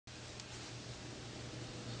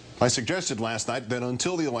I suggested last night that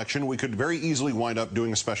until the election, we could very easily wind up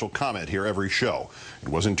doing a special comment here every show. It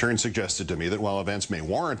was in turn suggested to me that while events may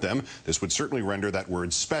warrant them, this would certainly render that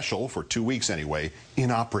word special, for 2 weeks anyway,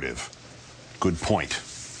 inoperative. Good point.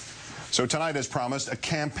 So tonight, as promised, a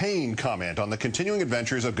campaign comment on the continuing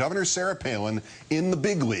adventures of Governor Sarah Palin in the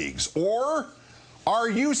big leagues. Or, are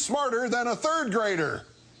you smarter than a third grader?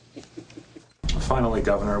 Finally,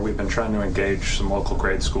 Governor, we've been trying to engage some local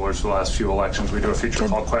grade schoolers for the last few elections. We do a feature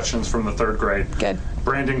called Questions from the Third Grade. Good.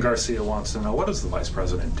 Brandon Garcia wants to know, what does the Vice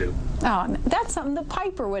President do? Oh, that's something the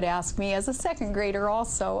Piper would ask me as a second grader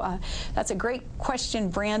also. That's a great question,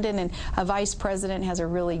 Brandon, and a Vice President has a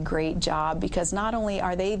really great job because not only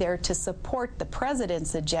are they there to support the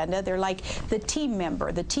President's agenda, they're like the team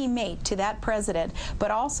member, the teammate to that President, but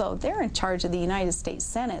also they're in charge of the United States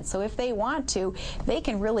Senate. So if they want to, they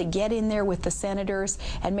can really get in there with the senators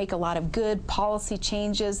and make a lot of good policy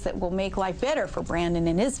changes that will make life better for Brandon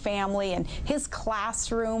and his family and his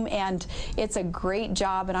classroom, and it's a great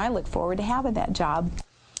job, and I look forward to having that job.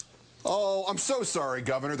 Oh, I'm so sorry,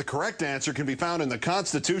 Governor. The correct answer can be found in the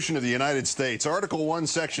Constitution of the United States. Article 1,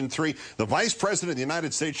 Section 3, the Vice President of the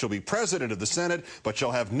United States shall be President of the Senate, but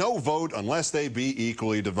shall have no vote unless they be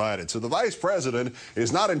equally divided. So the Vice President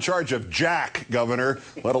is not in charge of jack, Governor,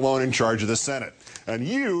 let alone in charge of the Senate. And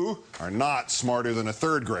you are not smarter than a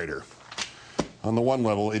third grader. On the one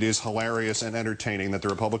level, it is hilarious and entertaining that the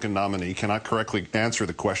Republican nominee cannot correctly answer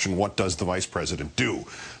the question, what does the Vice President do?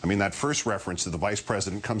 I mean, that first reference to the Vice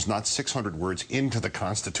President comes not 600 words into the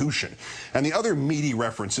Constitution. And the other meaty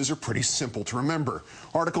references are pretty simple to remember.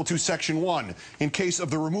 Article 2, Section 1, in case of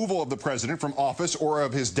the removal of the President from office or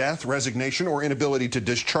of his death, resignation, or inability to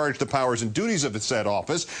discharge the powers and duties of the said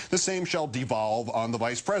office, the same shall devolve on the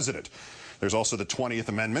Vice President. There's also the 20th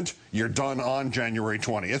Amendment, you're done on January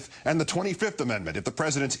 20th, and the 25th Amendment, if the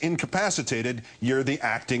president's incapacitated, you're the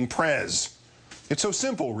acting prez. It's so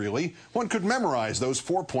simple, really. One could memorize those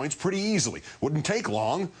 4 points pretty easily. Wouldn't take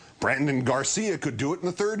long. Brandon Garcia could do it in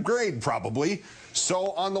the third grade, probably.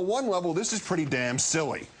 So on the one level, this is pretty damn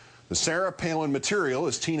silly. The Sarah Palin material,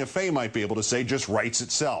 as Tina Fey might be able to say, just writes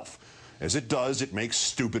itself. As it does, it makes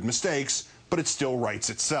stupid mistakes, but it still writes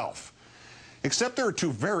itself. Except there are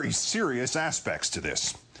two very serious aspects to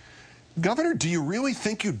this. Governor, do you really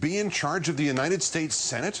think you'd be in charge of the United States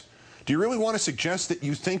Senate? Do you really want to suggest that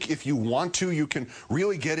you think if you want to, you can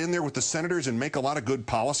really get in there with the senators and make a lot of good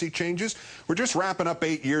policy changes? We're just wrapping up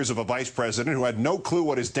 8 years of a vice president who had no clue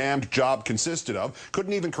what his damned job consisted of,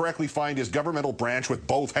 couldn't even correctly find his governmental branch with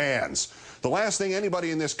both hands. The last thing anybody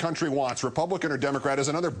in this country wants, Republican or Democrat, is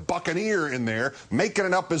another buccaneer in there making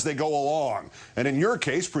it up as they go along. And in your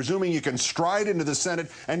case, presuming you can stride into the Senate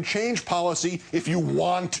and change policy if you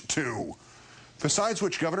want to. Besides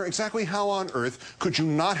which, Governor, exactly how on earth could you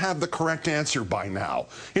not have the correct answer by now?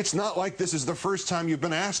 It's not like this is the first time you've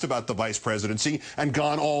been asked about the vice presidency and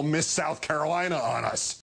gone all Miss South Carolina on us.